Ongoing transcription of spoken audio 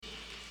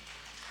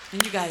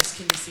And you guys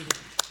can be seated.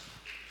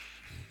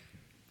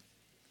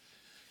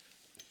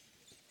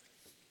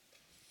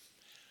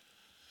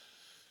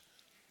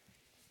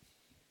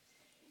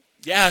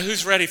 Yeah,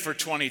 who's ready for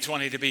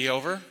 2020 to be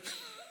over?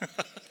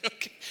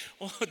 Okay.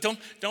 Well,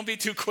 don't be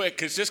too quick,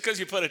 because just because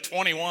you put a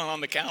 21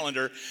 on the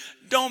calendar,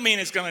 don't mean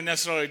it's going to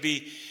necessarily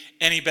be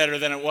any better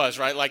than it was,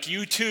 right? Like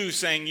U2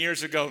 saying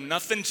years ago,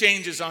 nothing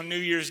changes on New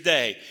Year's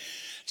Day.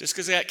 Just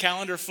because that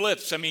calendar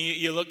flips, I mean,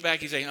 you look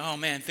back, you say, oh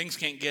man, things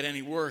can't get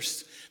any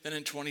worse than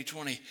in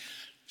 2020.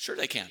 Sure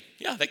they can.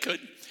 Yeah, they could.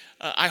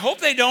 I hope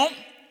they don't,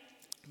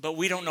 but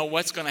we don't know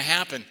what's going to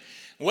happen.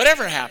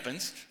 Whatever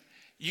happens,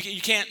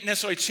 you can't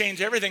necessarily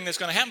change everything that's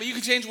going to happen, but you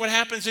can change what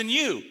happens in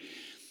you.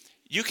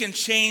 You can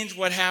change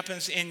what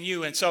happens in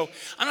you. And so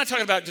I'm not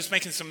talking about just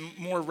making some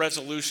more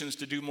resolutions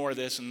to do more of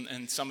this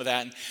and some of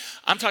that. And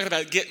I'm talking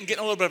about getting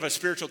a little bit of a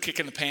spiritual kick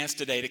in the pants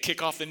today to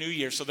kick off the new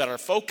year so that our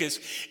focus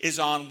is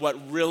on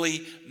what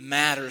really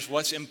matters,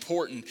 what's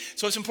important.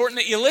 So it's important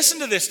that you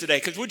listen to this today,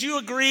 because would you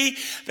agree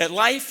that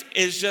life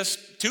is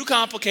just too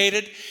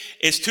complicated,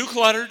 it's too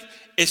cluttered,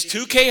 it's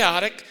too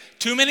chaotic,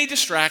 too many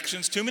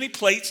distractions, too many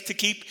plates to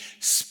keep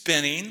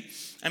spinning?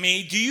 I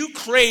mean, do you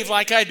crave,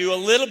 like I do, a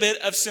little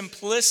bit of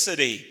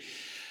simplicity,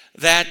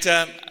 that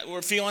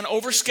we're feeling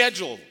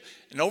overscheduled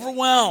and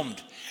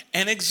overwhelmed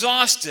and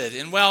exhausted?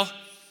 And well,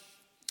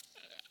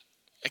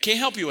 I can't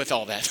help you with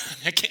all that.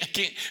 I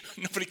can't,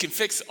 nobody can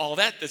fix all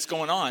that that's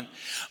going on.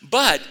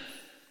 But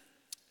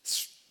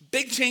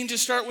big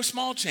changes start with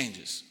small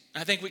changes.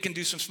 I think we can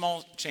do some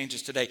small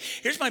changes today.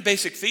 Here's my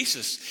basic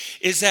thesis,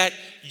 is that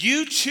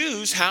you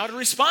choose how to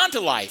respond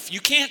to life. You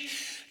can't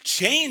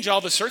change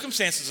all the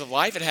circumstances of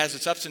life. It has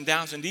its ups and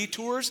downs and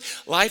detours.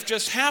 Life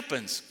just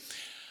happens.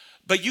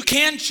 But you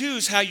can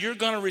choose how you're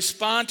going to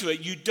respond to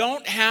it. You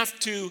don't have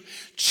to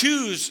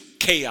choose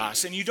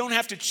chaos, and you don't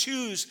have to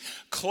choose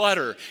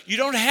clutter. You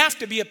don't have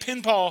to be a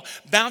pinball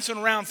bouncing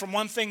around from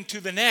one thing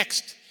to the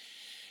next.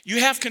 You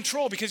have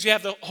control because you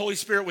have the Holy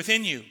Spirit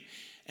within you.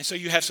 And so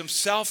you have some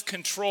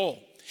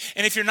self-control.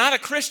 And if you're not a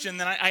Christian,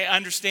 then I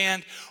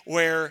understand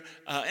where,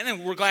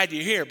 and we're glad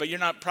you're here, but you're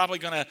not probably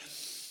going to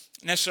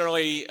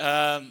necessarily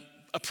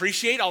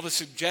appreciate all the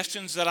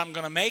suggestions that I'm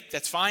going to make.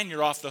 That's fine.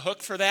 You're off the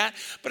hook for that.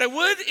 But I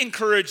would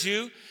encourage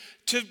you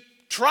to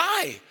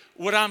try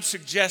what I'm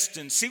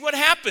suggesting. See what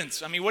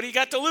happens. I mean, what do you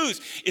got to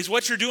lose? Is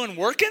what you're doing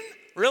working?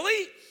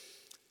 Really?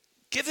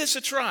 Give this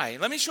a try.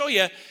 Let me show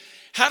you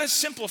how to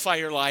simplify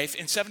your life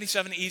in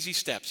 77 easy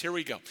steps. Here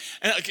we go.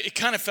 And it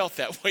kind of felt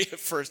that way at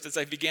first as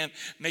I began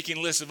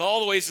making lists of all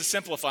the ways to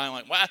simplify. I'm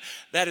like, wow,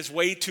 that is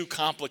way too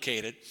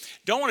complicated.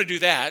 Don't want to do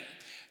that,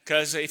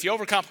 because if you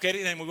overcomplicate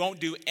it, then we won't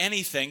do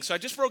anything. So I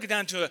just broke it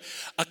down to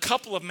a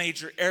couple of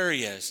major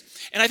areas.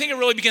 And I think it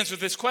really begins with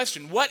this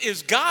question: what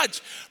is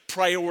God's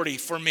priority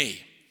for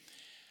me?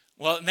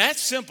 Well, and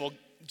that's simple.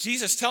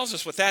 Jesus tells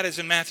us what that is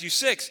in Matthew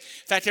 6. In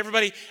fact,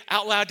 everybody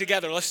out loud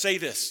together, let's say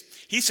this.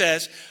 He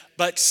says,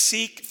 but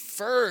seek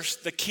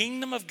first the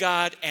kingdom of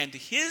God and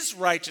his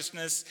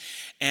righteousness,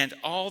 and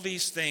all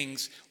these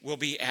things will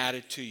be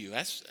added to you.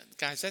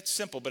 Guys, that's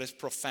simple, but it's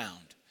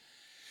profound.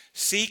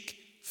 Seek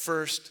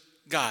first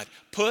God.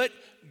 Put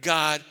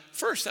God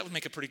first. That would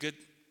make a pretty good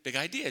big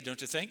idea,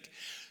 don't you think?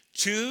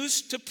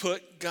 Choose to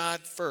put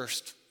God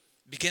first.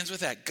 Begins with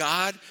that.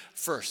 God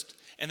first.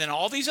 And then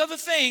all these other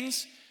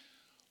things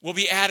will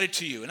be added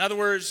to you. In other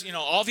words,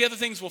 all the other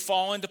things will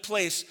fall into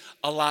place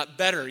a lot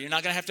better. You're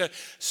not going to have to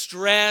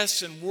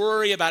stress and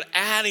worry about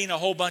adding a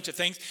whole bunch of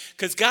things,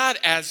 because God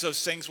adds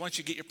those things once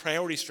you get your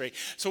priorities straight.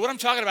 So what I'm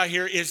talking about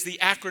here is the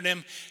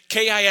acronym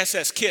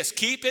KISS, KISS.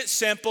 Keep it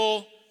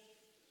simple.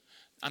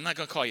 I'm not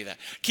going to call you that.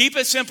 Keep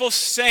it simple,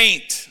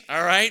 saint,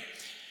 all right?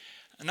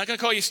 I'm not going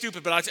to call you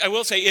stupid, but I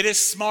will say it is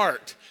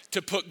smart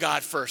to put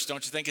God first.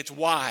 Don't you think? It's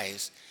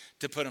wise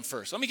to put him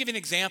first. Let me give you an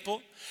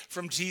example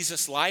from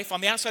Jesus' life.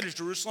 On the outside of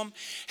Jerusalem,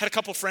 had a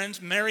couple friends,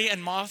 Mary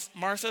and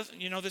Martha.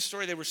 You know this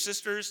story. They were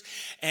sisters,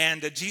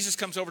 and Jesus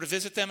comes over to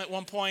visit them at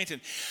one point, and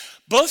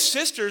both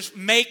sisters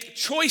make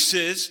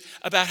choices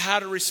about how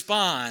to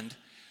respond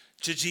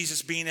to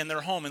Jesus being in their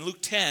home. In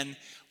Luke 10,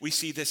 we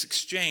see this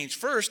exchange.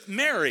 First,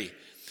 Mary,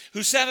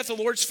 who sat at the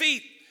Lord's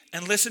feet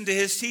and listened to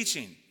his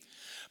teaching.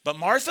 But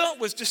Martha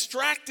was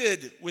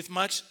distracted with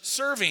much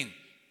serving.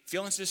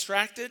 Feeling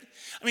distracted?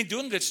 I mean,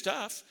 doing good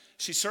stuff.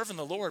 She's serving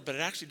the Lord, but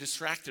it actually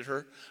distracted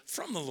her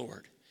from the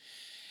Lord.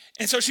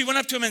 And so she went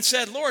up to him and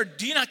said, Lord,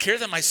 do you not care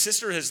that my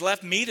sister has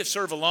left me to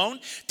serve alone?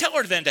 Tell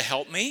her then to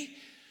help me.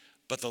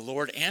 But the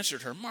Lord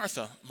answered her,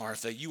 Martha,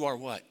 Martha, you are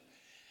what?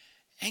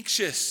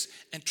 Anxious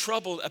and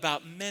troubled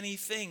about many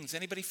things.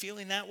 Anybody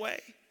feeling that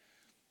way?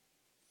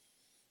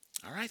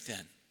 All right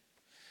then.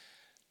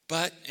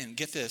 But, and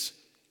get this,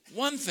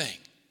 one thing,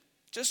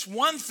 just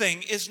one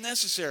thing is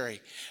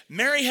necessary.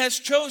 Mary has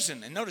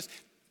chosen, and notice,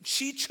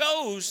 she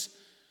chose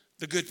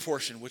the good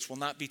portion, which will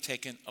not be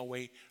taken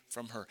away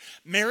from her.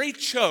 Mary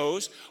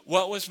chose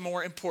what was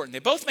more important. They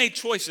both made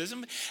choices.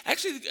 And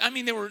actually, I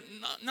mean, they were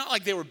not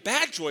like they were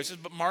bad choices,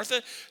 but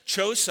Martha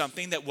chose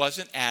something that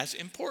wasn't as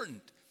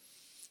important.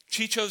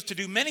 She chose to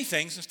do many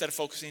things instead of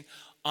focusing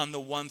on the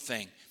one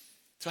thing.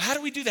 So how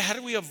do we do that? How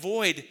do we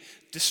avoid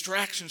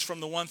distractions from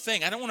the one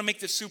thing? I don't want to make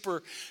this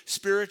super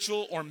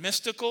spiritual or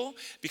mystical,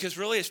 because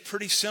really it's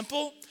pretty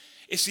simple.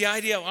 It's the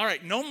idea of, all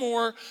right, no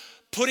more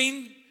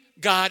putting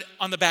God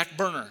on the back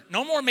burner.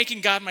 No more making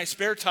God my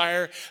spare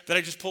tire that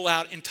I just pull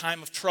out in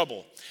time of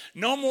trouble.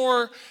 No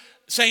more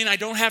saying I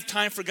don't have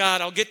time for God,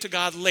 I'll get to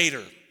God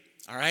later,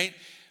 all right?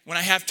 When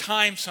I have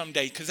time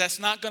someday, because that's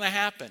not going to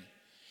happen.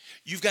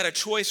 You've got a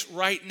choice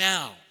right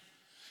now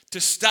to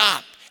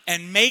stop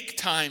and make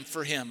time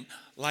for him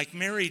like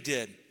Mary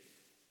did.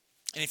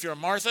 And if you're a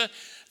Martha,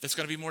 that's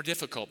going to be more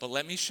difficult. But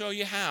let me show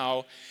you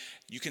how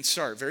you can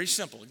start. Very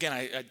simple. Again,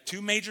 I had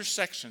two major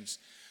sections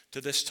to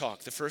this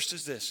talk. The first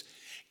is this.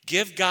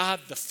 Give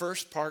God the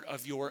first part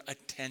of your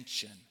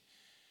attention.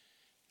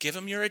 Give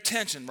him your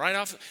attention right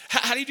off.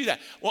 How do you do that?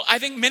 Well, I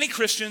think many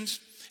Christians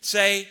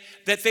say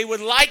that they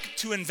would like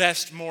to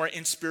invest more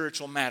in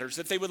spiritual matters,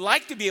 that they would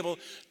like to be able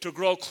to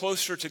grow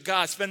closer to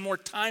God, spend more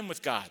time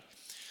with God.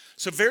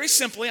 So very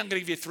simply, I'm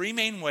going to give you three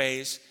main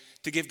ways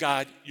to give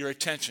God your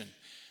attention.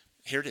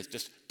 Here it is.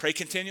 Just pray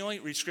continually,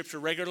 read scripture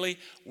regularly,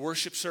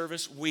 worship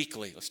service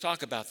weekly. Let's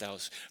talk about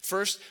those.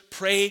 First,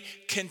 pray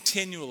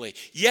continually.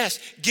 Yes,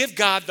 give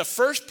God the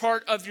first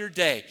part of your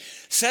day.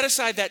 Set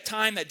aside that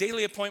time, that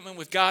daily appointment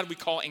with God we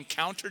call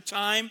encounter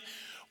time,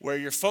 where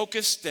you're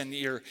focused and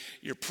you're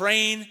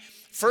praying.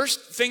 First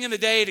thing in the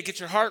day to get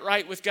your heart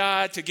right with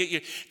God, to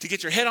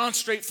get your head on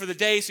straight for the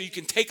day so you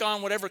can take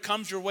on whatever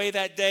comes your way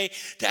that day,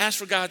 to ask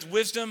for God's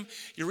wisdom.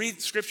 You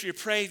read scripture, you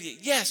pray.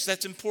 Yes,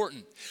 that's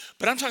important.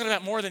 But I'm talking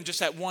about more than just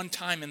that one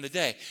time in the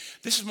day.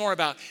 This is more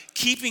about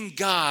keeping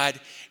God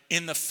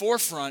in the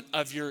forefront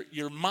of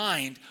your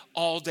mind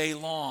all day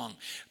long.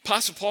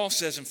 Apostle Paul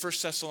says in 1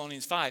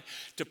 Thessalonians 5,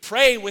 to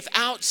pray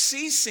without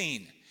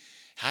ceasing.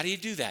 How do you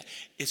do that?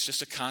 It's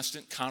just a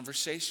constant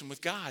conversation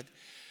with God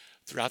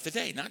throughout the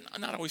day.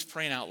 Not always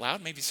praying out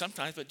loud, maybe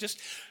sometimes, but just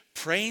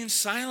praying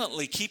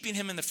silently, keeping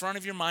him in the front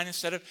of your mind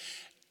instead of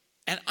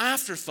an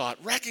afterthought,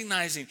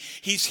 recognizing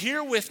he's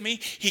here with me,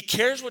 he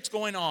cares what's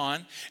going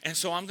on, and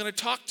so I'm going to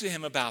talk to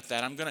him about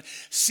that. I'm going to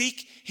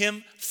seek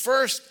him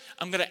first.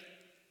 I'm going to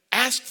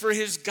ask for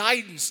his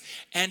guidance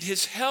and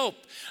his help.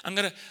 I'm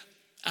going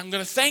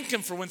to thank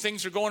him for when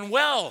things are going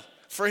well,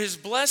 for his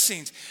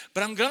blessings.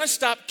 But I'm going to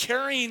stop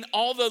carrying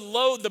all the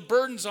load, the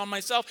burdens on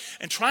myself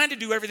and trying to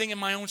do everything in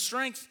my own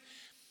strength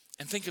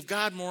and think of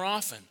God more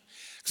often.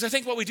 Because I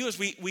think what we do is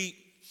we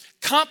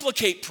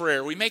complicate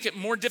prayer. We make it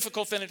more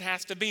difficult than it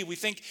has to be. We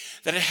think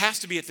that it has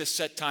to be at this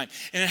set time,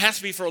 and it has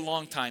to be for a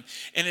long time,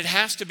 and it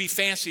has to be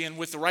fancy and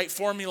with the right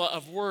formula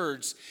of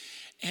words.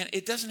 And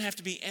it doesn't have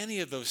to be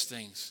any of those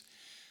things.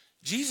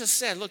 Jesus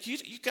said, look, you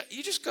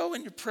just go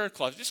in your prayer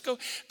closet. Just go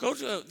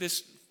to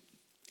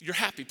your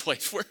happy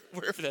place,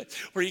 wherever that,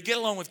 where you get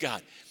along with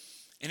God.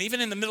 And even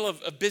in the middle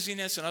of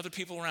busyness and other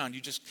people around,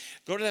 you just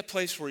go to that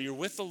place where you're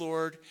with the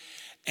Lord,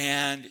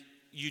 and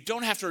you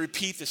don't have to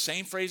repeat the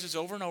same phrases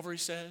over and over, he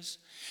says.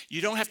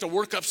 You don't have to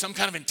work up some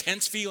kind of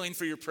intense feeling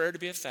for your prayer to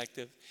be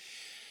effective.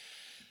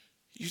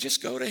 You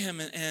just go to him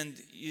and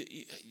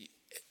you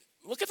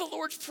look at the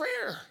Lord's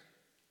Prayer.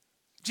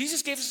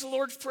 Jesus gave us the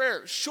Lord's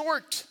Prayer.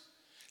 Short,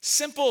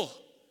 simple,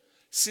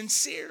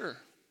 sincere,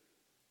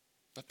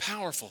 but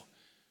powerful.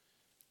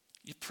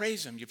 You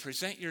praise him. You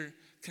present your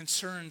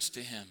concerns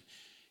to him,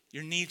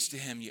 your needs to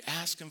him. You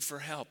ask him for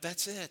help.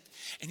 That's it.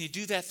 And you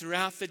do that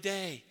throughout the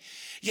day.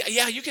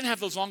 Yeah, you can have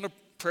those longer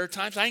prayer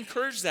times. I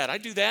encourage that. I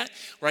do that,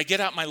 where I get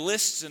out my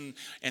lists and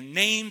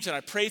names and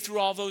I pray through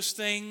all those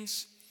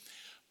things.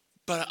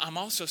 But I'm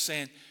also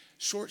saying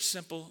short,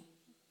 simple,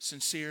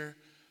 sincere,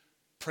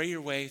 pray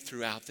your way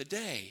throughout the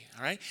day.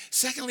 All right?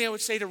 Secondly, I would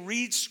say to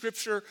read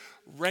scripture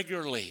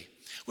regularly,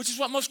 which is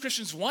what most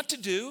Christians want to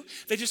do.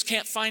 They just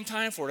can't find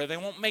time for it, or they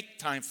won't make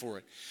time for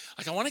it.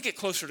 Like, I want to get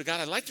closer to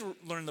God. I'd like to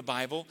learn the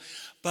Bible,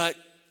 but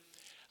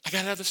I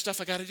got other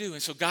stuff I got to do.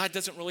 And so God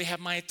doesn't really have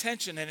my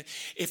attention. And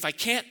if I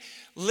can't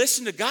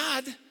listen to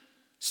God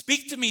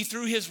speak to me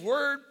through his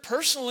word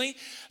personally,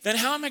 then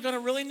how am I going to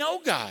really know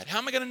God? How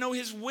am I going to know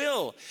his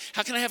will?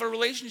 How can I have a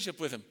relationship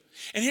with him?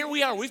 And here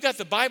we are. We've got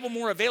the Bible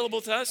more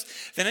available to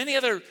us than any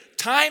other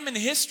time in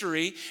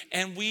history,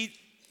 and we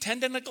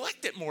tend to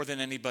neglect it more than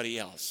anybody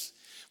else.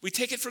 We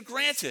take it for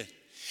granted.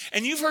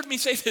 And you've heard me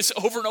say this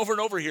over and over and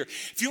over here.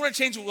 If you want to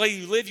change the way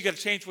you live, you got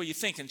to change the way you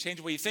think. And change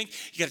the way you think,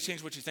 you got to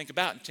change what you think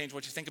about. And change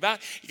what you think about,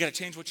 you got to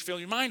change what you fill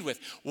your mind with.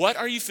 What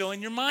are you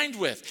filling your mind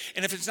with?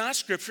 And if it's not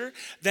scripture,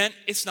 then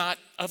it's not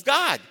of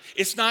God.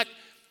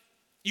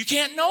 You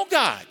can't know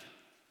God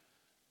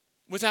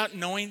without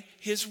knowing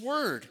his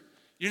word.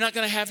 You're not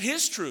going to have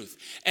his truth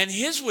and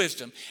his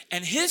wisdom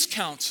and his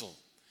counsel.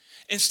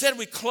 Instead,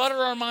 we clutter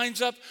our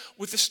minds up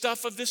with the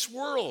stuff of this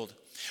world.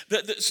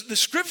 The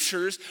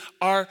scriptures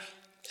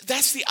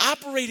that's the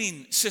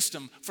operating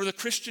system for the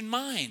Christian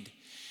mind.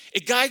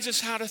 It guides us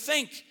how to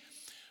think.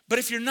 But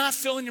if you're not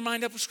filling your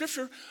mind up with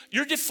scripture,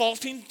 you're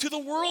defaulting to the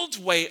world's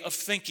way of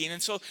thinking.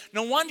 And so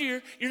no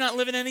wonder you're not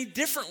living any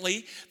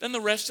differently than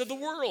the rest of the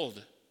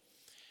world.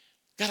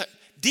 Got to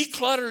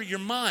declutter your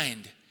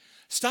mind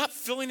Stop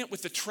filling it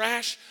with the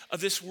trash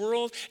of this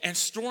world and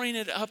storing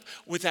it up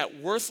with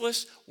that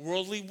worthless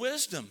worldly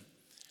wisdom.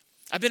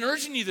 I've been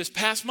urging you this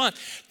past month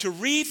to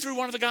read through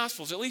one of the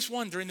Gospels, at least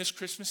one during this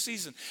Christmas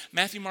season.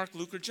 Matthew, Mark,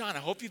 Luke, or John. I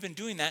hope you've been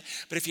doing that.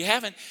 But if you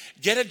haven't,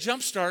 get a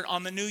jump start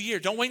on the new year.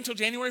 Don't wait until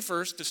January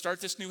 1st to start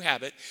this new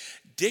habit.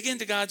 Dig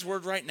into God's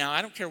Word right now.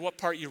 I don't care what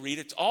part you read.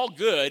 It's all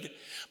good.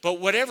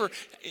 But whatever,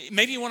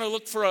 maybe you want to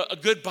look for a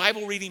good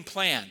Bible reading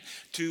plan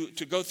to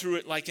go through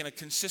it like in a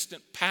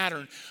consistent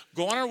pattern.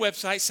 Go on our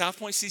website,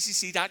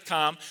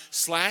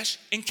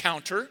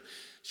 southpointccc.com/encounter.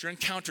 It's your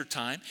encounter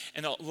time,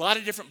 and a lot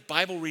of different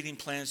Bible reading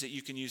plans that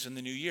you can use in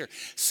the new year.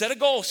 Set a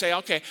goal. Say,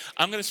 okay,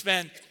 I'm going to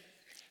spend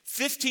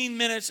 15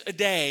 minutes a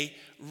day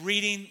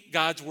reading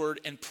God's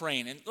Word and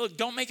praying. And look,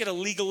 don't make it a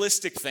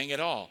legalistic thing at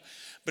all,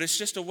 but it's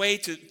just a way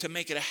to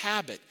make it a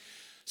habit.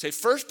 Say,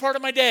 first part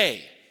of my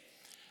day,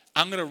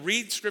 I'm going to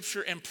read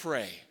Scripture and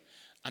pray.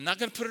 I'm not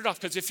going to put it off,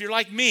 because if you're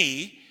like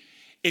me,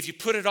 if you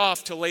put it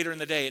off till later in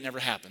the day, it never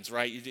happens,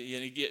 right?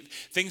 You get,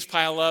 things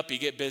pile up, you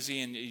get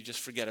busy, and you just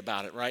forget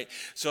about it, right?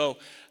 So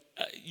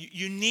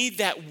you need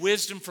that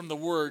wisdom from the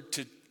Word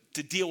to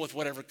deal with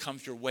whatever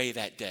comes your way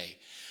that day.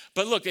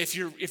 But look, if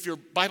your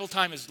Bible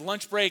time is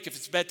lunch break, if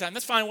it's bedtime,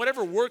 that's fine.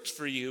 Whatever works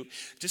for you,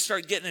 just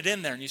start getting it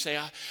in there. And you say,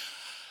 I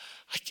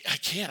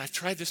can't. I've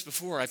tried this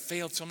before. I've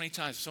failed so many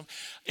times. So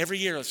every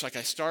year, it's like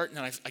I start and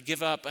then I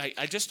give up.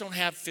 I just don't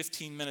have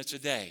 15 minutes a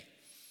day.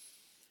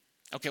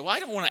 Okay, well, I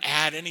don't want to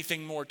add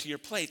anything more to your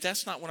plate.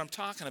 That's not what I'm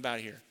talking about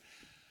here.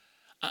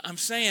 I'm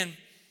saying,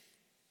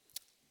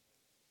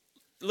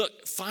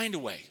 look, find a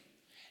way.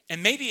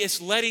 And maybe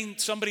it's letting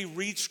somebody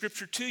read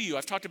Scripture to you.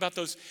 I've talked about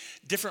those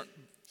different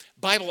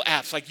Bible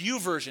apps like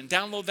YouVersion.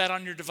 Download that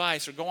on your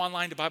device or go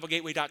online to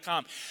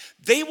BibleGateway.com.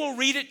 They will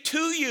read it to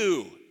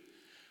you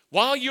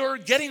while you're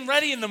getting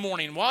ready in the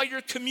morning, while you're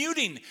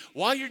commuting,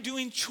 while you're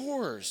doing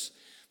chores.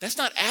 That's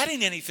not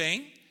adding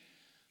anything.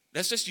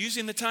 That's just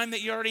using the time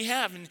that you already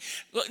have. And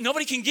look,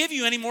 nobody can give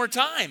you any more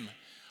time.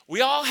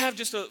 We all have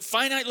just a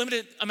finite,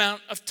 limited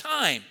amount of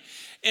time.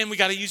 And we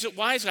got to use it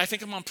wisely. I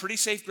think I'm on pretty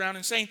safe ground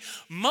in saying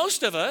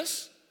most of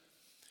us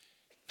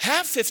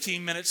have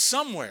 15 minutes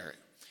somewhere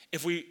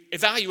if we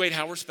evaluate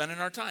how we're spending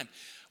our time.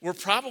 We're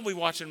probably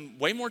watching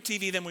way more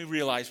TV than we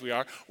realize we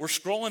are. We're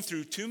scrolling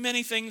through too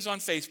many things on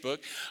Facebook.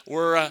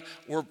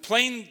 We're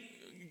playing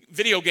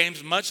video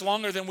games much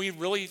longer than we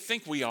really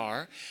think we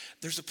are.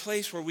 There's a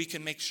place where we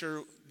can make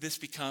sure this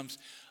becomes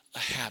a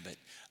habit,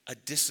 a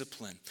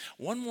discipline.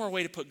 One more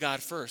way to put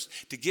God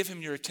first, to give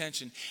him your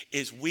attention,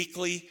 is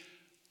weekly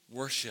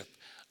worship.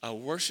 A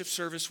worship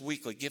service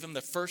weekly. Give him the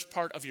first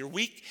part of your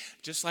week,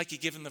 just like you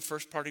give him the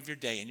first part of your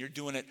day. And you're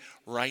doing it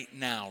right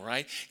now,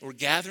 right? We're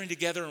gathering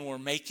together and we're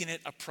making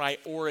it a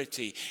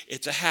priority.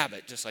 It's a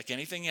habit, just like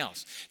anything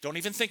else. Don't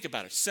even think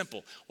about it.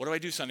 Simple. What do I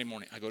do Sunday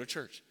morning? I go to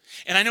church.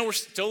 And I know we're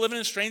still living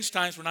in strange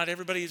times where not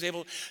everybody is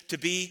able to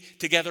be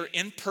together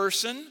in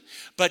person,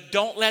 but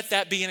don't let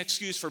that be an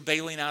excuse for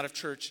bailing out of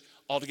church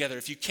altogether.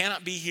 If you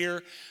cannot be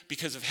here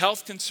because of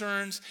health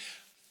concerns,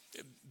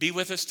 be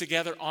with us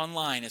together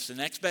online. It's the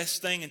next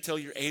best thing until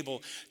you're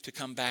able to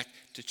come back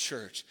to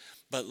church.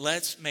 But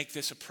let's make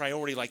this a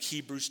priority like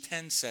Hebrews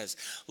 10 says.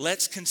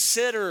 Let's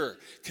consider.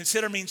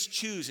 Consider means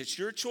choose. It's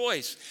your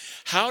choice.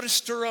 How to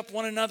stir up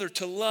one another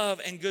to love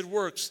and good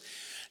works,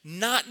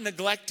 not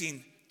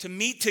neglecting to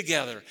meet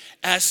together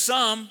as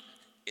some.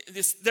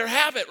 It's their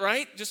habit,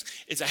 right?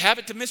 It's a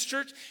habit to miss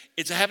church.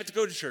 It's a habit to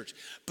go to church.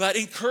 But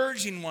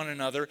encouraging one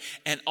another,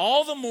 and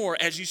all the more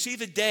as you see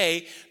the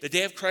day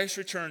of Christ's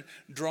return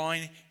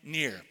drawing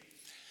near.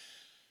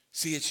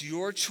 See, it's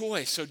your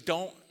choice, so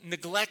don't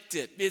neglect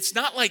it. It's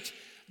not like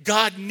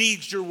God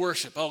needs your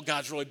worship. Oh,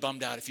 God's really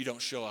bummed out if you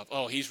don't show up.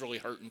 Oh, he's really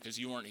hurting because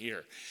you weren't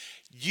here.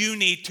 You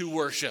need to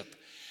worship.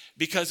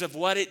 Because of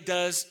what it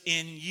does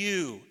in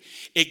you.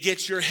 It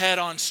gets your head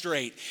on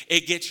straight.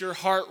 It gets your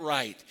heart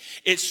right.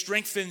 It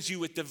strengthens you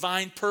with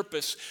divine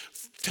purpose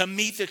to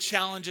meet the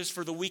challenges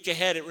for the week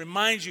ahead. It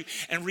reminds you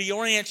and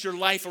reorients your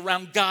life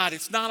around God.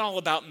 It's not all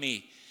about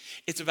me.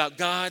 It's about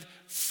God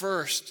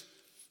first.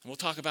 And we'll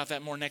talk about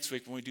that more next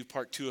week when we do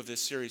part 2 of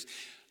this series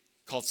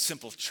called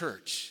Simple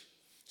Church.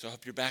 So I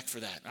hope you're back for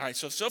that. All right,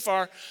 so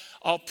far,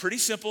 all pretty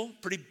simple,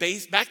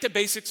 back to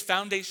basics,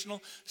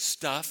 foundational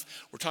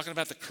stuff. We're talking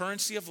about the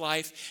currency of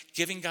life,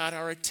 giving God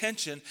our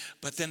attention.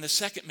 But then the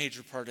second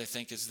major part, I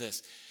think, is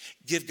this.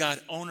 Give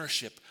God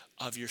ownership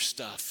of your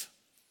stuff.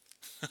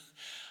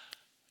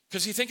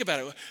 Because you think about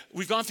it,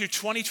 we've gone through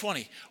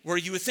 2020 where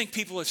you would think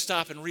people would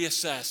stop and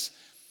reassess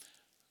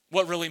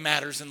what really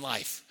matters in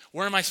life.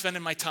 Where am I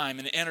spending my time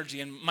and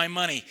energy and my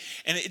money?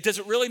 And does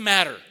it really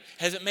matter?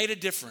 Has it made a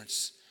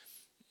difference?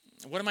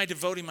 What am I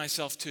devoting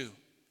myself to?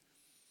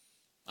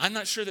 I'm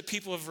not sure that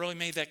people have really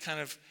made that kind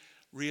of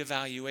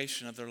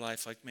reevaluation of their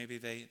life like maybe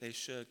they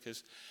should,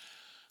 because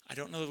I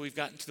don't know that we've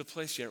gotten to the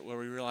place yet where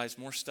we realize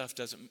more stuff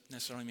doesn't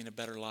necessarily mean a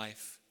better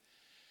life.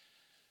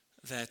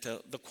 That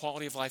the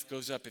quality of life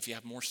goes up if you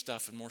have more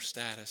stuff and more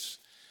status.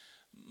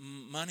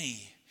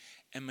 Money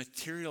and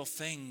material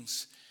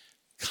things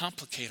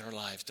complicate our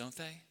lives, don't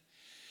they?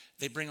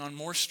 they bring on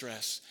more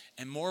stress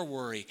and more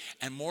worry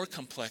and more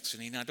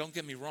complexity. Now, don't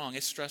get me wrong,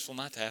 it's stressful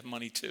not to have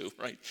money too,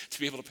 right? To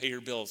be able to pay your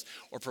bills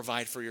or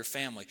provide for your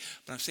family.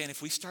 But I'm saying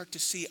if we start to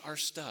see our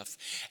stuff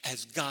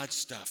as God's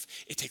stuff,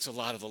 it takes a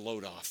lot of the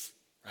load off,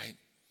 right?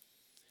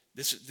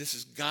 This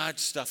is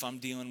God's stuff I'm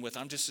dealing with.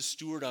 I'm just a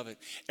steward of it.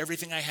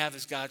 Everything I have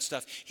is God's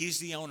stuff. He's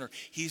the owner.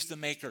 He's the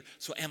maker.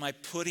 So am I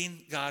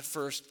putting God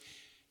first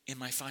in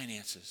my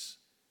finances?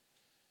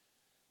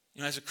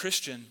 You know, as a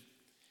Christian,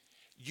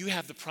 you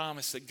have the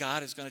promise that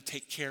God is going to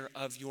take care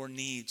of your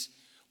needs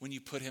when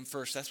you put him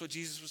first. That's what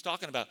Jesus was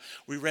talking about.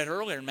 We read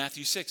earlier in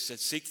Matthew 6, it said,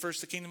 seek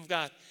first the kingdom of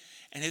God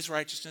and his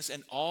righteousness,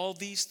 and all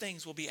these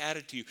things will be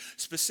added to you.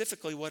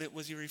 Specifically, what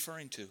was he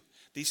referring to?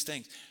 These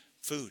things: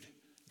 food,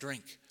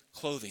 drink,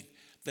 clothing,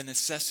 the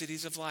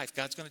necessities of life.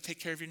 God's going to take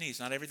care of your needs.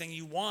 Not everything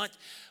you want,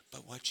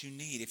 but what you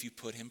need if you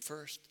put him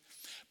first.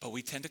 But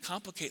we tend to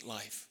complicate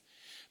life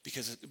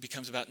because it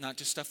becomes about not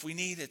just stuff we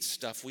need, it's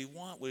stuff we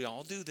want. We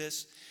all do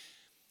this.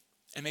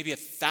 And maybe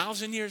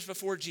 1,000 years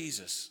before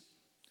Jesus,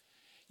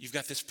 you've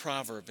got this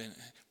proverb in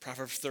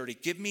Proverbs 30.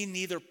 Give me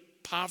neither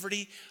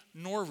poverty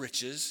nor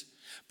riches,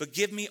 but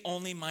give me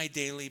only my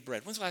daily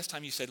bread. When's the last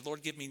time you said,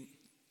 Lord, give me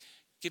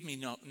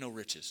no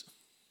riches?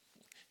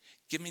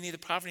 Give me neither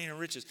poverty nor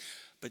riches.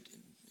 But it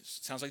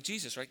sounds like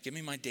Jesus, right? Give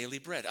me my daily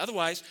bread.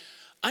 Otherwise,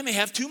 I may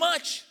have too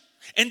much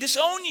and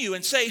disown you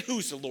and say,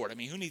 who's the Lord? I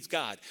mean, who needs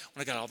God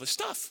when I got all this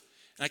stuff?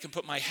 And I can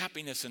put my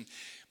happiness and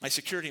my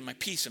security and my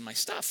peace and my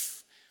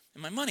stuff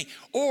and my money.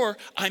 Or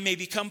I may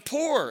become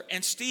poor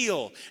and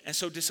steal and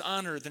so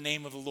dishonor the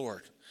name of the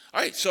Lord.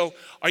 All right, so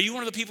are you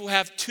one of the people who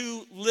have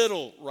too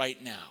little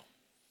right now?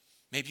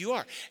 Maybe you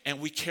are. And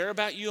we care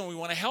about you and we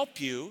want to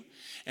help you.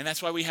 And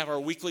that's why we have our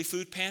weekly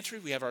food pantry.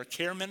 We have our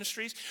care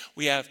ministries.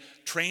 We have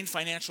trained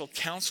financial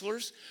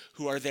counselors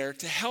who are there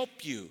to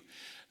help you.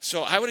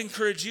 So I would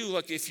encourage you,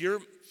 look, if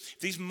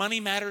these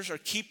money matters are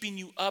keeping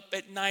you up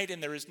at night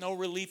and there is no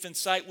relief in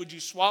sight, would you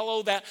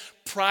swallow that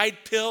pride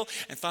pill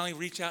and finally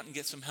reach out and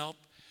get some help?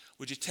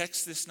 Would you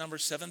text this number,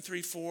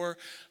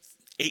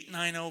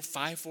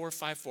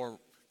 734-890-5454.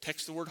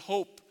 Text the word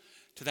HOPE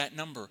to that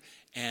number,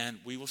 and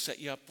we will set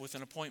you up with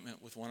an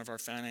appointment with one of our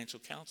financial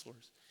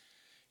counselors.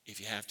 If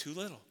you have too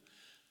little,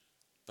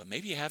 but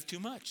maybe you have too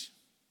much.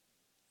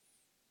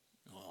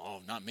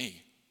 Oh, not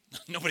me.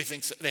 Nobody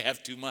thinks they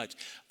have too much,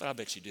 but I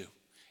bet you do.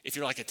 If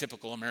you're like a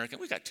typical American,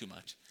 we got too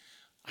much.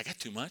 I got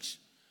too much.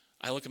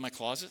 I look in my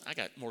closet, I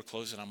got more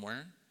clothes than I'm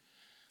wearing.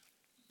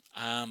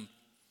 I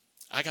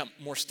got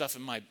more stuff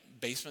in my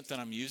basement than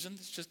I'm using.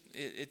 It's just,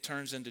 it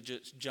turns into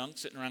just junk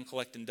sitting around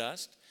collecting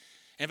dust.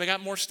 Anybody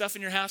got more stuff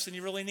in your house than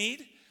you really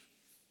need?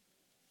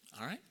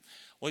 All right.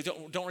 Well,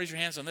 don't raise your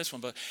hands on this one,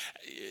 but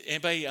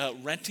anybody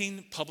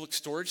renting public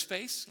storage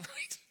space,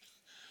 right?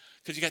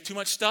 Because you got too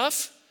much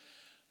stuff?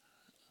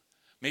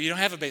 Maybe you don't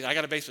have a basement. I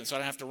got a basement, so I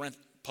don't have to rent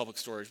public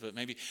storage, but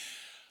maybe.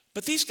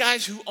 But these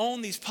guys who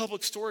own these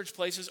public storage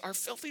places are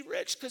filthy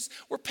rich because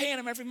we're paying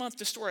them every month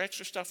to store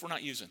extra stuff we're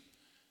not using.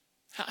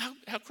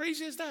 How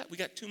crazy is that? We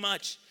got too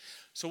much.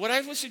 So what I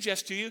would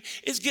suggest to you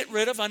is get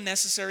rid of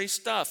unnecessary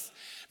stuff.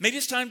 Maybe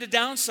it's time to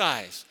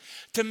downsize,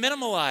 to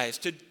minimalize,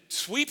 to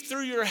sweep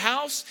through your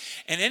house,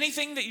 and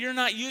anything that you're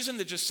not using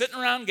that's just sitting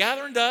around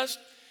gathering dust,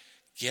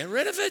 get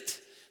rid of it.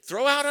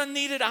 Throw out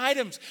unneeded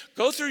items.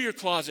 Go through your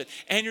closet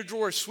and your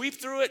drawers. Sweep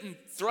through it and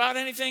throw out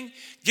anything.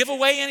 Give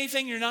away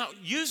anything you're not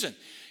using.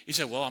 You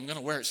say, well, I'm going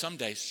to wear it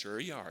someday. Sure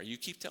you are. You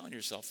keep telling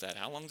yourself that.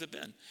 How long's it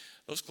been?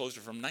 Those clothes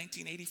are from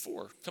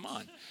 1984. Come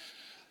on.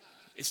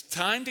 It's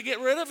time to get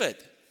rid of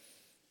it.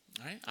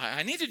 All right?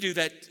 I need to do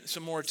that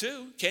some more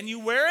too. Can you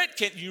wear it?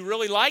 Can you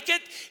really like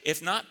it?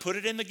 If not, put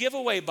it in the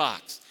giveaway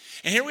box.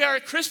 And here we are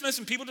at Christmas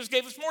and people just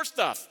gave us more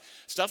stuff.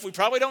 Stuff we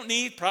probably don't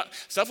need,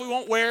 stuff we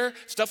won't wear,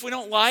 stuff we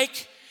don't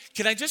like.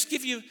 Can I just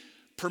give you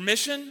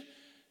permission?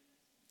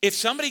 If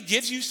somebody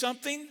gives you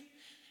something,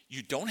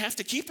 you don't have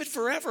to keep it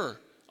forever.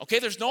 Okay,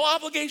 there's no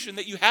obligation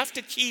that you have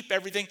to keep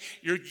everything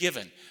you're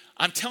given.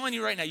 I'm telling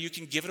you right now, you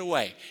can give it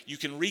away. You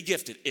can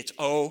re-gift it. It's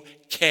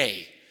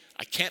okay.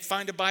 I can't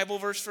find a Bible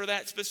verse for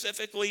that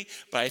specifically,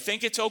 but I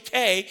think it's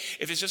okay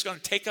if it's just going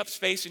to take up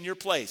space in your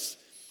place.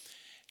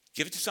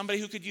 Give it to somebody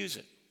who could use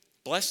it.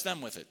 Bless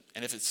them with it.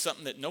 And if it's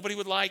something that nobody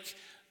would like,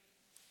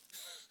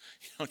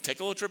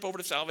 take a little trip over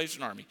to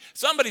Salvation Army.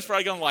 Somebody's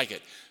probably going to like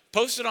it.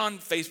 Post it on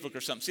Facebook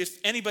or something. See if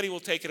anybody will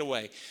take it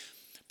away.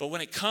 But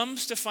when it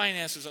comes to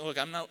finances, look,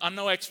 I'm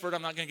no expert.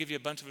 I'm not going to give you a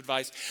bunch of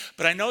advice.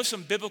 But I know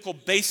some biblical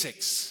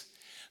basics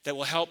that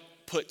will help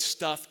put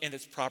stuff in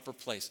its proper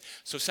place.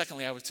 So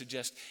secondly, I would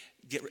suggest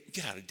get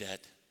out of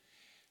debt.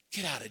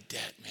 Get out of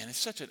debt, man. It's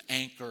such an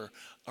anchor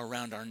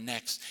around our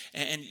necks.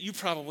 And you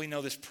probably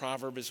know this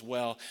proverb as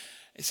well.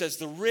 It says,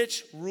 the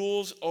rich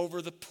rules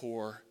over the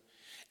poor,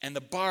 and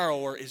the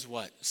borrower is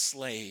what?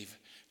 Slave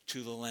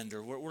to the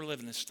lender. We're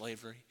living in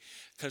slavery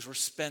because we're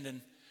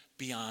spending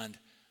beyond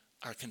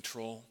our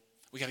control.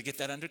 We got to get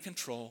that under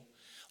control.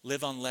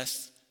 Live on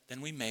less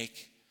than we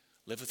make.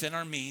 Live within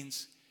our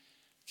means.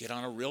 Get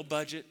on a real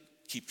budget.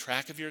 Keep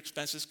track of your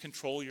expenses.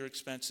 Control your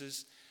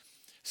expenses.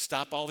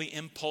 Stop all the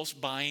impulse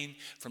buying.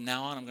 From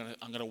now on,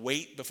 I'm gonna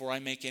wait before I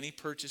make any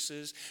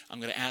purchases. I'm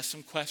gonna ask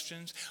some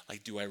questions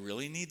like, do I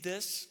really need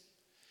this?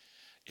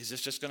 Is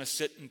this just gonna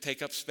sit and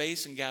take up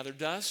space and gather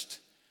dust?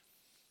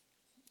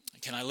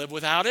 Can I live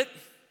without it?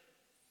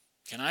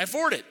 Can I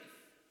afford it?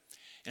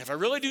 And if I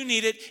really do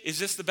need it, is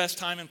this the best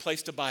time and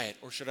place to buy it?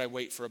 Or should I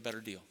wait for a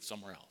better deal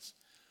somewhere else?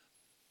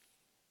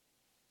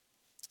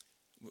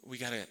 We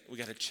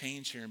gotta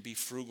change here and be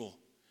frugal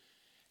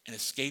and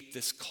escape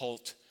this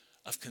cult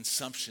of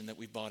consumption that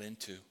we bought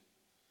into.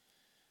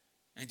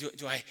 And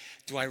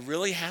do I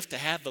really have to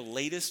have the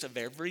latest of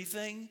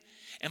everything?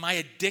 Am I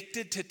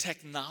addicted to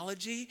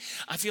technology?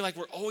 I feel like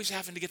we're always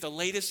having to get the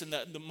latest and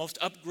the most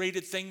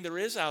upgraded thing there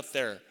is out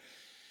there.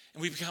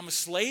 And we become a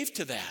slave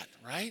to that,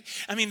 right?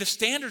 I mean, the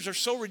standards are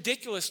so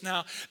ridiculous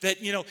now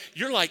that,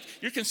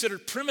 you're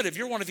considered primitive.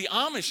 You're one of the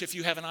Amish if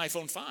you have an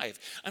iPhone 5.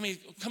 I mean,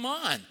 come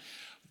on.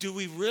 Do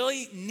we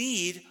really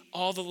need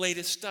all the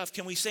latest stuff?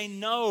 Can we say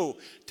no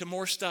to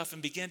more stuff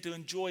and begin to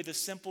enjoy the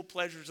simple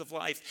pleasures of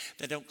life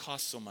that don't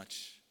cost so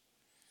much?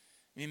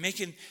 I mean,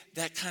 making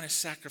that kind of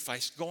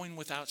sacrifice, going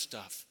without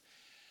stuff,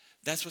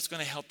 that's what's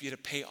going to help you to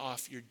pay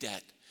off your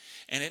debt.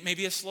 And it may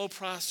be a slow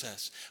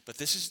process, but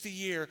this is the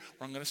year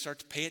where I'm going to start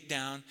to pay it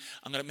down.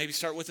 I'm going to maybe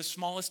start with the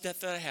smallest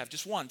debt that I have,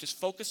 just one. Just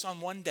focus on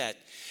one debt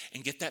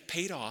and get that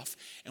paid off.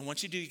 And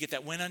once you do, you get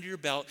that win under your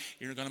belt,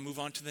 you're going to move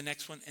on to the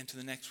next one and to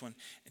the next one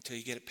until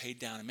you get it paid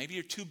down. And maybe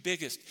your two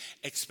biggest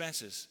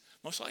expenses,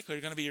 most likely,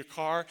 are going to be your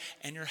car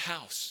and your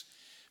house.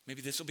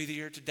 Maybe this will be the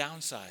year to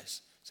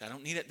downsize. So I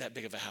don't need that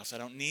big of a house. I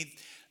don't need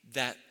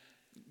that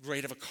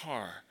great of a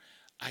car.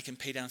 I can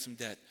pay down some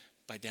debt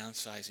by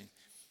downsizing.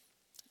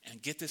 And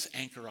get this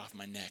anchor off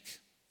my neck.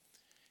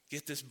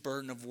 Get this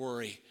burden of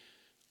worry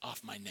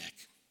off my neck.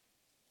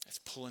 That's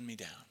pulling me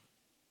down.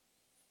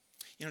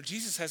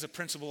 Jesus has a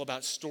principle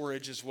about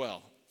storage as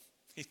well.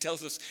 He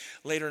tells us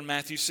later in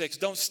Matthew 6,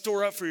 don't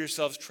store up for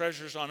yourselves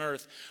treasures on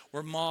earth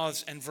where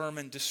moths and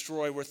vermin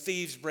destroy, where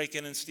thieves break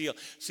in and steal.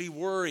 See,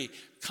 worry,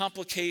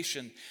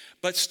 complication.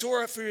 But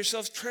store up for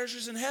yourselves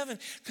treasures in heaven,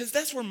 because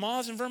that's where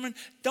moths and vermin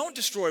don't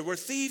destroy, where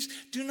thieves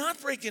do not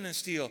break in and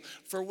steal.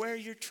 For where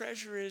your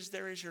treasure is,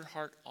 there is your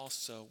heart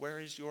also. Where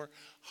is your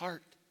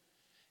heart?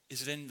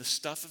 Is it in the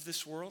stuff of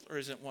this world, or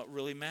is it what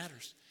really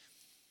matters?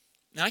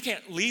 Now, I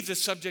can't leave the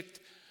subject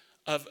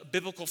of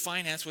biblical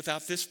finance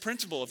without this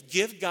principle of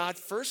give God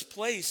first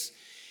place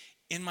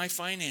in my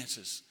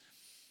finances.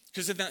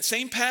 Because in that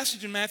same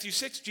passage in Matthew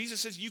 6, Jesus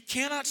says you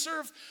cannot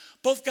serve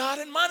both God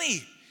and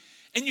money.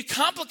 And you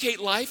complicate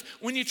life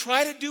when you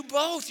try to do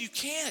both. You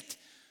can't.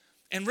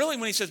 And really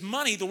when he says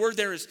money, the word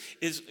there is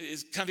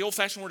kind of the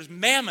old-fashioned word is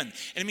mammon.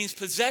 And it means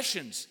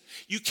possessions.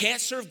 You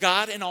can't serve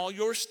God in all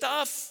your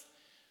stuff.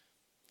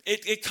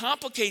 It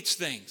complicates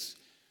things.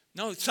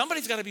 No,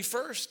 somebody's got to be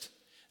first.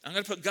 I'm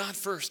going to put God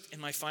first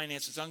in my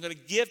finances. I'm going to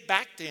give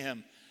back to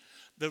him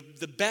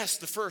the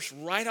best, the first,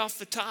 right off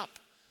the top.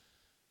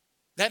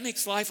 That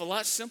makes life a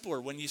lot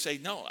simpler when you say,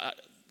 no,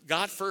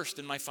 God first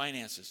in my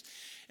finances.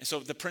 And so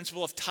the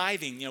principle of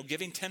tithing,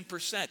 giving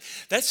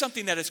 10%, that's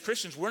something that as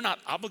Christians we're not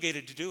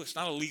obligated to do. It's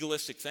not a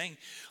legalistic thing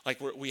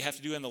like we have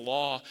to do in the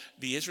law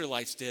the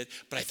Israelites did,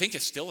 but I think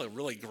it's still a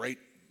really great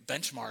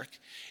benchmark.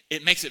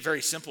 It makes it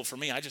very simple for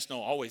me. I just know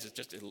always it's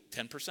just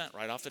 10%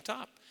 right off the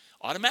top.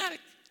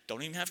 Automatic.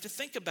 Don't even have to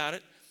think about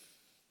it.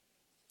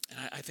 And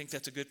I think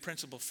that's a good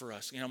principle for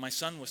us. My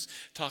son was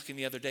talking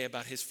the other day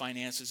about his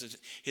finances,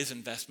 his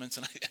investments,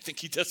 and I think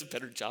he does a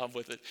better job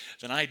with it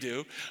than I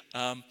do.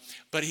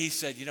 But he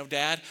said,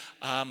 Dad,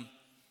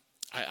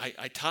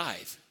 I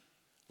tithe,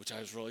 which I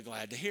was really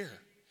glad to hear.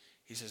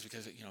 He says,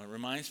 because it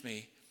reminds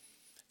me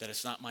that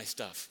it's not my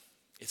stuff,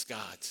 it's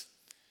God's.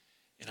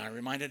 And I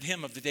reminded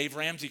him of the Dave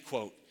Ramsey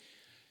quote,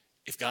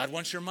 if God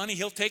wants your money,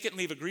 he'll take it and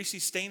leave a greasy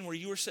stain where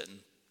you were sitting.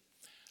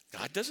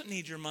 God doesn't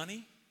need your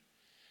money.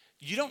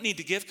 You don't need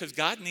to give because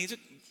God needs it.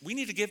 We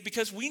need to give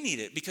because we need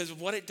it, because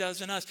of what it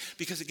does in us,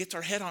 because it gets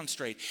our head on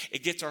straight.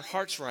 It gets our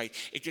hearts right.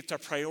 It gets our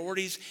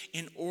priorities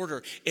in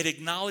order. It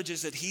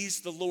acknowledges that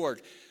he's the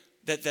Lord,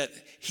 that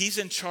he's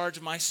in charge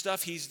of my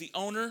stuff. He's the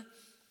owner,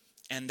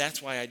 and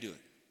that's why I do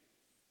it.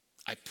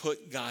 I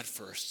put God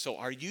first. So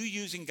are you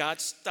using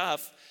God's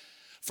stuff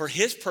for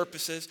his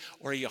purposes,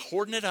 or are you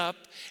hoarding it up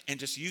and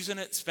just using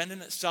it,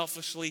 spending it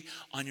selfishly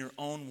on your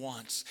own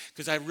wants?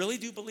 Because I really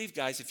do believe,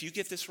 guys, if you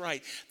get this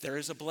right, there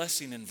is a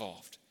blessing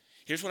involved.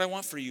 Here's what I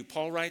want for you.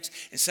 Paul writes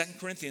in 2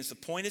 Corinthians, the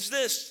point is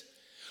this: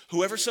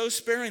 whoever sows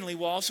sparingly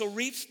will also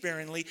reap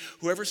sparingly.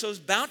 Whoever sows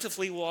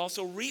bountifully will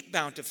also reap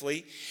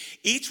bountifully.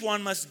 Each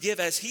one must give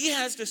as he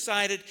has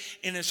decided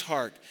in his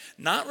heart,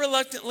 not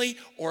reluctantly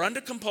or under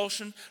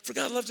compulsion, for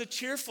God loves a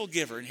cheerful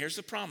giver. And here's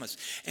the promise.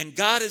 And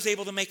God is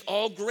able to make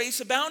all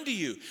grace abound to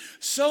you,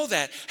 so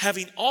that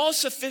having all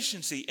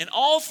sufficiency in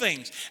all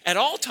things at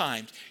all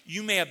times,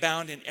 you may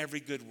abound in every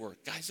good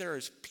work. Guys, there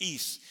is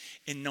peace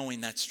in knowing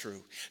that's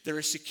true. There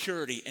is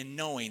security in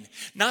knowing,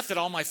 not that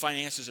all my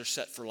finances are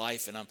set for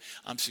life and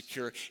I'm secure.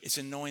 secure. It's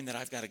in knowing that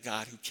I've got a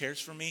God who cares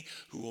for me,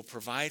 who will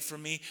provide for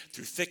me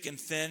through thick and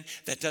thin.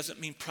 That doesn't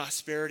mean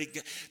prosperity.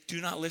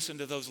 Do not listen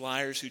to those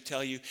liars who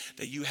tell you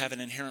that you have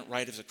an inherent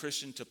right as a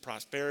Christian to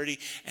prosperity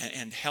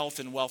and health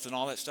and wealth and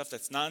all that stuff.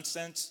 That's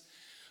nonsense.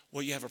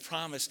 What you have a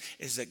promise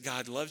is that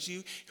God loves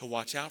you. He'll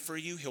watch out for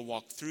you. He'll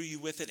walk through you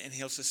with it, and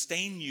he'll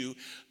sustain you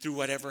through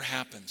whatever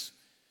happens.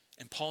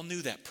 And Paul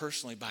knew that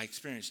personally by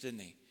experience, didn't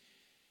he?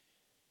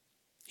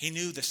 He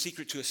knew the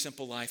secret to a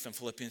simple life in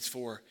Philippians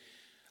 4.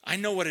 I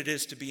know what it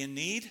is to be in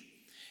need,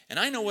 and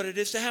I know what it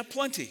is to have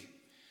plenty.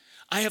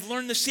 I have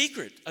learned the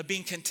secret of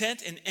being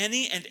content in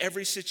any and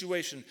every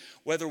situation,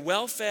 whether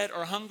well-fed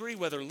or hungry,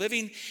 whether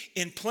living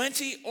in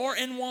plenty or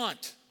in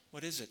want.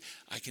 What is it?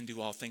 I can do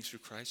all things through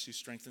Christ who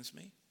strengthens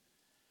me.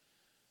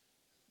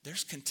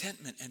 There's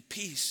contentment and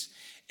peace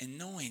in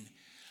knowing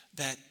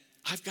that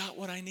I've got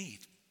what I need.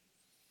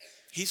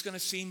 He's going to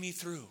see me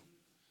through.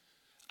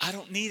 I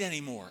don't need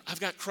any more. I've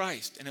got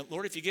Christ. And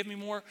Lord, if you give me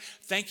more,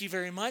 thank you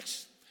very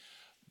much.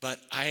 But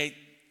I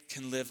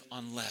can live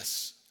on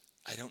less.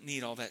 I don't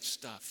need all that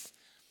stuff.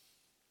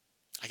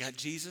 I got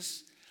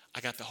Jesus. I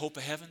got the hope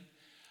of heaven.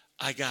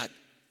 I got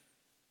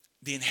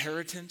the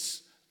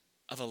inheritance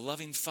of a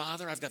loving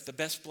Father. I've got the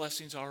best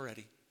blessings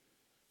already.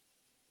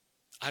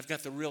 I've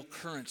got the real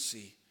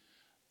currency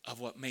of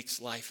what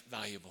makes life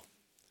valuable.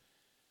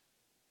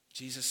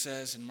 Jesus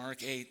says in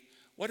Mark 8,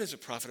 what does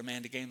it profit a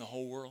man to gain the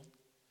whole world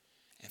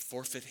and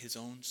forfeit his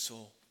own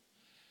soul?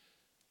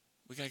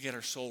 We got to get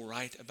our soul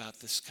right about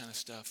this kind of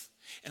stuff.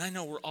 And I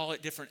know we're all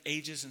at different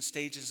ages and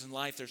stages in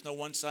life. There's no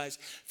one size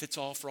fits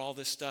all for all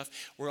this stuff.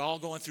 We're all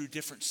going through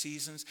different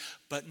seasons.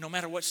 But no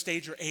matter what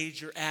stage or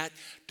age you're at,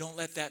 don't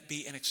let that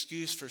be an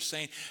excuse for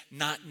saying,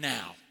 not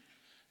now.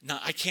 No,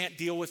 I can't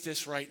deal with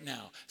this right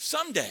now.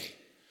 Someday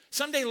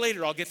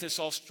later, I'll get this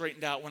all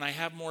straightened out when I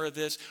have more of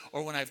this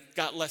or when I've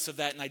got less of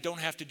that and I don't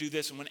have to do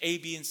this and when A,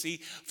 B, and C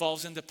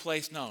falls into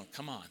place. No,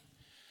 come on.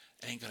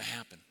 It ain't going to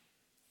happen.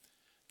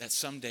 That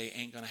someday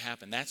ain't going to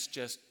happen. That's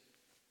just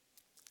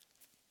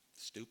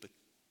stupid.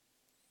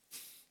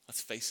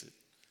 Let's face it.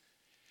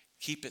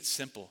 Keep it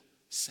simple,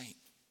 saint.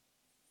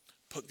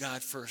 Put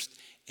God first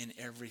in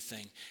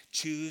everything.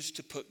 Choose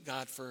to put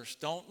God first.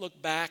 Don't look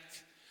back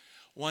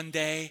one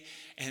day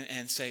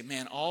and say,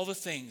 man, all the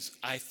things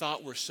I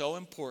thought were so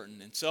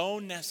important and so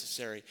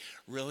necessary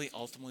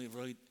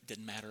ultimately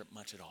didn't matter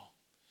much at all.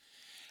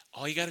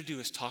 All you got to do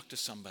is talk to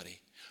somebody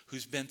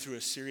who's been through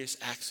a serious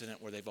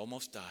accident where they've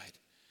almost died.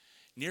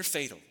 Near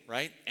fatal,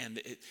 right? And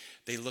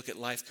they look at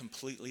life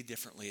completely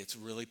differently. It's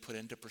really put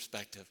into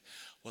perspective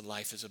what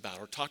life is about.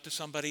 Or talk to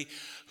somebody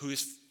who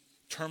is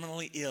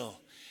terminally ill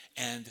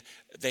and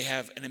they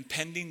have an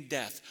impending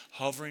death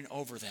hovering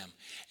over them,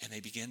 and they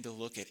begin to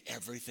look at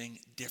everything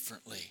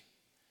differently.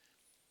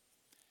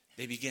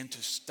 They begin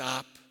to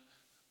stop,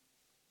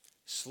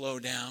 slow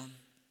down,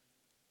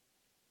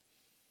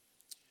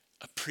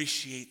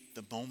 appreciate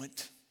the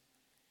moment,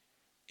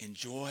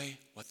 enjoy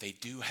what they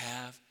do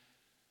have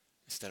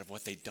instead of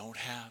what they don't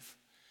have.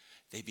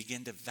 They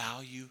begin to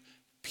value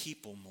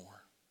people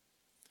more.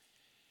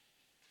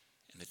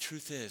 And the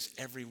truth is,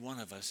 every one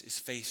of us is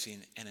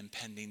facing an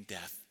impending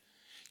death.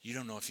 You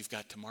don't know if you've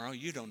got tomorrow.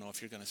 You don't know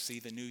if you're going to see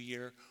the new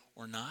year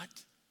or not.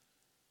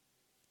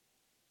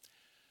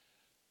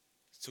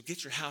 So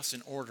get your house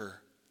in order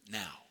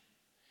now.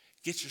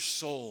 Get your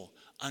soul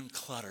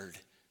uncluttered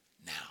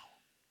now.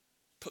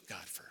 Put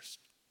God first.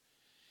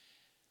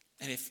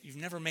 And if you've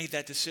never made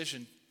that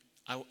decision,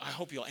 I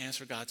hope you'll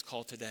answer God's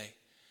call today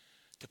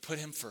to put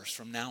him first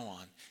from now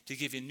on, to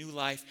give you new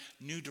life,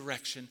 new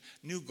direction,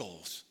 new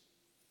goals.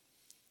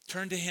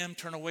 Turn to him,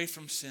 turn away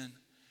from sin.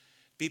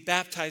 Be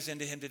baptized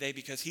into him today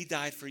because he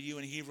died for you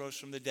and he rose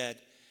from the dead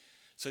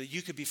so that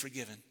you could be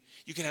forgiven.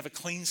 You could have a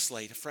clean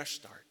slate, a fresh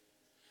start.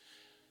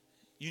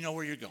 You know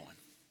where you're going.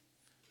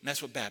 And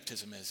that's what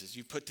baptism is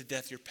you put to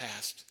death your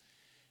past.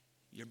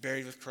 You're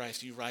buried with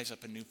Christ. You rise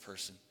up a new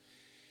person.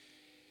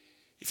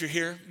 If you're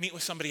here, meet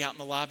with somebody out in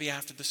the lobby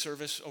after the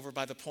service over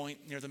by the point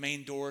near the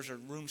main doors or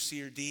room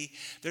C or D.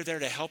 They're there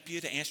to help you,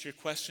 to answer your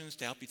questions,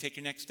 to help you take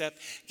your next step,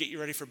 get you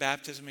ready for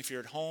baptism. If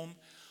you're at home,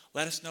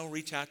 let us know,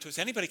 reach out to us.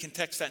 Anybody can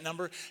text that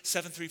number,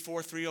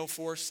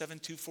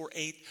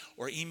 734-304-7248,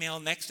 or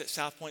email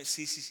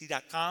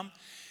next@southpointccc.com.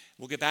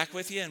 We'll get back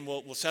with you and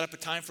we'll set up a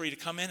time for you to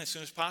come in as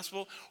soon as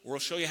possible, or we'll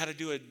show you how to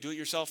do a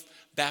do-it-yourself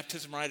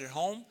baptism right at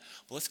home.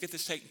 But let's get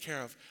this taken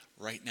care of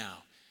right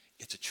now.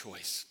 It's a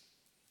choice.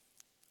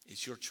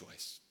 It's your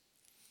choice.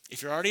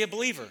 If you're already a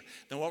believer,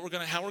 then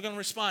how we're going to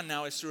respond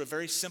now is through a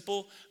very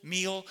simple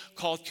meal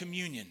called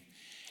communion.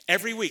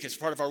 Every week, it's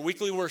part of our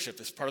weekly worship.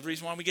 It's part of the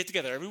reason why we get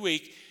together every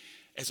week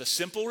as a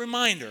simple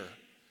reminder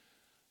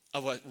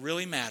of what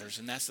really matters,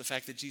 and that's the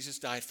fact that Jesus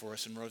died for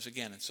us and rose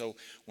again. And so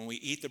when we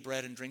eat the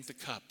bread and drink the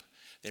cup,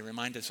 they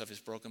remind us of his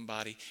broken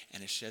body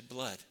and his shed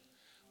blood,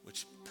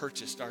 which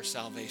purchased our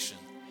salvation.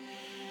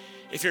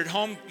 If you're at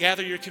home,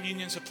 gather your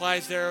communion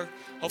supplies there.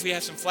 Hopefully you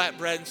have some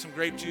flatbread and some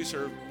grape juice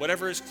or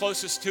whatever is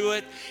closest to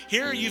it.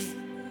 Here, you've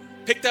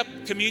picked up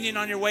communion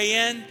on your way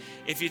in.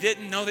 If you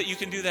didn't, know that you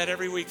can do that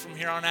every week from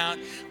here on out.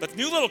 But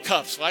new little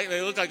cups, right?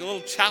 They look like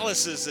little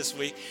chalices this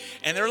week,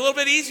 and they're a little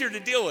bit easier to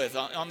deal with.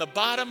 On the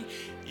bottom,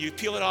 you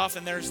peel it off,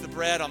 and there's the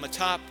bread. On the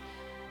top,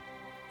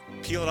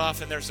 peel it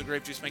off, and there's the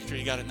grape juice. Make sure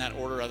you got it in that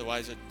order,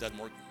 otherwise it doesn't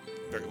work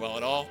very well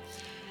at all.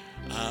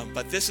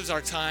 But this is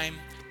our time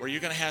where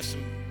you're going to have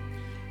some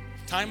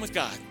time with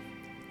God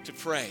to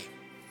pray.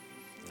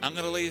 I'm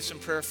going to lead us in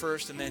prayer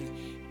first, and then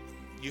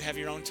you have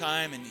your own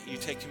time, and you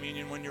take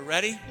communion when you're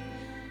ready.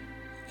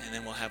 And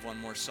then we'll have one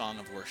more song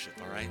of worship,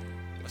 all right?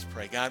 Let's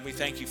pray. God, we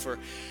thank you for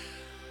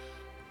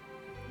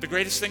the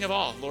greatest thing of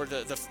all, Lord,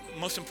 the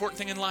most important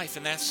thing in life,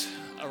 and that's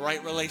a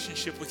right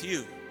relationship with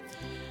you.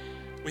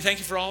 We thank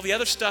you for all the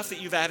other stuff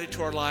that you've added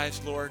to our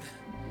lives, Lord.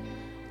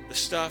 The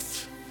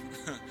stuff,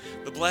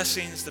 the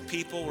blessings, the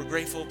people, we're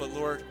grateful, but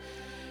Lord,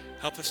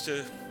 help us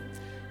to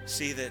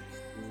see that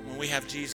when we have Jesus,